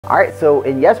Alright, so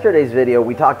in yesterday's video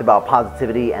we talked about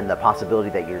positivity and the possibility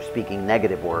that you're speaking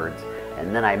negative words,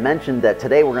 and then I mentioned that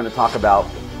today we're going to talk about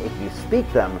if you speak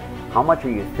them, how much are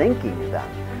you thinking them?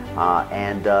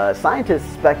 Scientists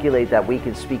speculate that we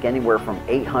can speak anywhere from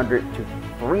 800 to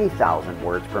 3,000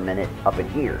 words per minute up in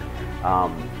here.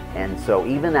 And so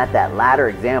even at that latter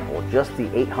example, just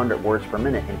the 800 words per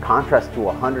minute in contrast to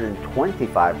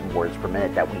 125 words per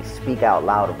minute that we speak out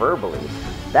loud verbally,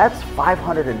 that's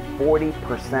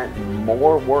 540%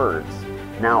 more words.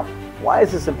 Now, why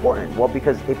is this important? Well,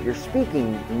 because if you're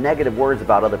speaking negative words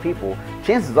about other people,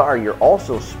 chances are you're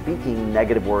also speaking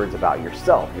negative words about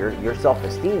yourself. Your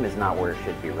self-esteem is not where it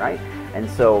should be, right? And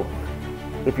so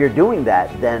if you're doing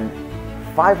that, then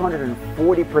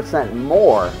 540%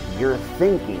 more you're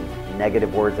thinking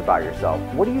negative words about yourself.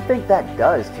 What do you think that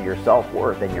does to your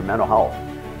self-worth and your mental health?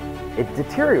 It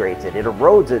deteriorates it, it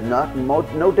erodes it,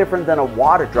 no different than a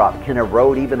water drop can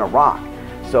erode even a rock.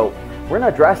 So we're going to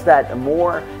address that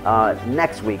more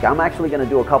next week. I'm actually going to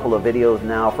do a couple of videos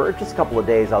now for just a couple of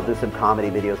days. I'll do some comedy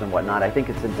videos and whatnot. I think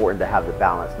it's important to have the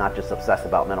balance, not just obsess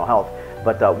about mental health.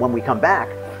 But when we come back,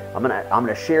 I'm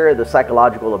gonna share the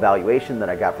psychological evaluation that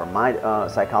I got from my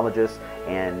psychologist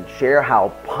and share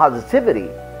how positivity,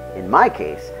 in my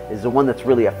case, is the one that's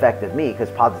really affected me, because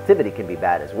positivity can be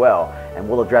bad as well. And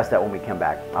we'll address that when we come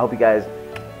back. I hope you guys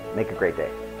make a great day.